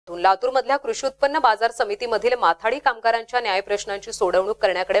माध्यमातून लातूरमधल्या कृषी उत्पन्न बाजार समितीमधील माथाडी कामगारांच्या न्याय प्रश्नांची सोडवणूक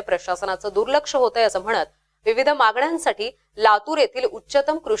करण्याकडे प्रशासनाचं दुर्लक्ष होतंय असं म्हणत विविध मागण्यांसाठी लातूर येथील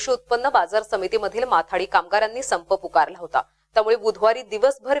उच्चतम कृषी उत्पन्न बाजार समितीमधील माथाडी कामगारांनी संप पुकारला होता। त्यामुळे बुधवारी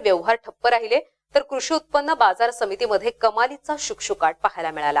दिवसभर व्यवहार ठप्प राहिले तर कृषी उत्पन्न बाजार समितीमध्ये कमालीचा शुकशुकाट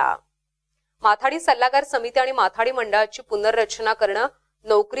पाहायला मिळाला। माथाडी सल्लागार समिती आणि माथाडी मंडळाची पुनर्रचना करणं,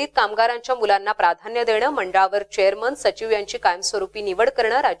 नोकरीत कामगारांच्या मुलांना प्राधान्य देणं, मंडळावर चेअरमन, सचिव यांची कायमस्वरूपी निवड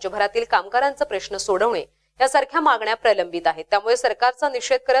करणं, राज्यभरातील कामगारांचा प्रश्न सोडवणे यासारख्या मागण्या प्रलंबित आहेत। त्यामुळे सरकारचा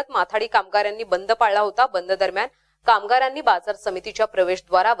निषेध करत माथाडी कामगारांनी बंद पाळला होता। बंद दरम्यान कामगारांनी बाजार समितीच्या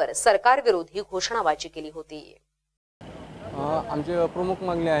प्रवेशद्वारावर सरकार विरोधी घोषणाबाजी केली होती। आमची प्रमुख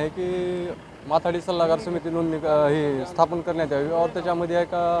मागणी आहे की माथाडी सल्लागार समिती नोंदणी ही स्थापन करण्यात यावी और त्याच्यामध्ये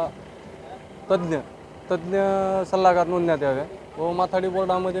एका तज्ञ सल्लागार नोंदण्यात यावे व माथाडी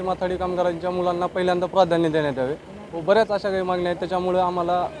बोर्डामध्ये माथाडी कामगारांच्या मुलांना पहिल्यांदा प्राधान्य देण्यात यावे व बऱ्याच अशा काही मागण्या आहेत। त्याच्यामुळे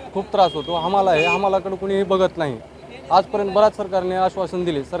आम्हाला खूप त्रास होतो। आम्हालाकडे कुणीही बघत नाही। आजपर्यंत बऱ्याच सरकारने आश्वासन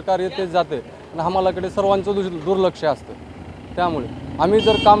दिले, सरकार येतेच जाते आणि आम्हालाकडे सर्वांचं दुर्लक्ष असतं। त्यामुळे आम्ही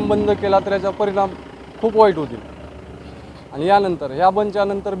जर काम बंद केला तर याचा परिणाम खूप वाईट होतील आणि यानंतर या बंदच्या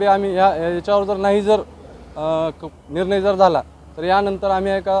नंतर बी आम्ही याच्यावर जर नाही निर्णय जर झाला तर यानंतर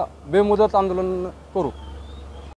आम्ही एका बेमुदत आंदोलन करू।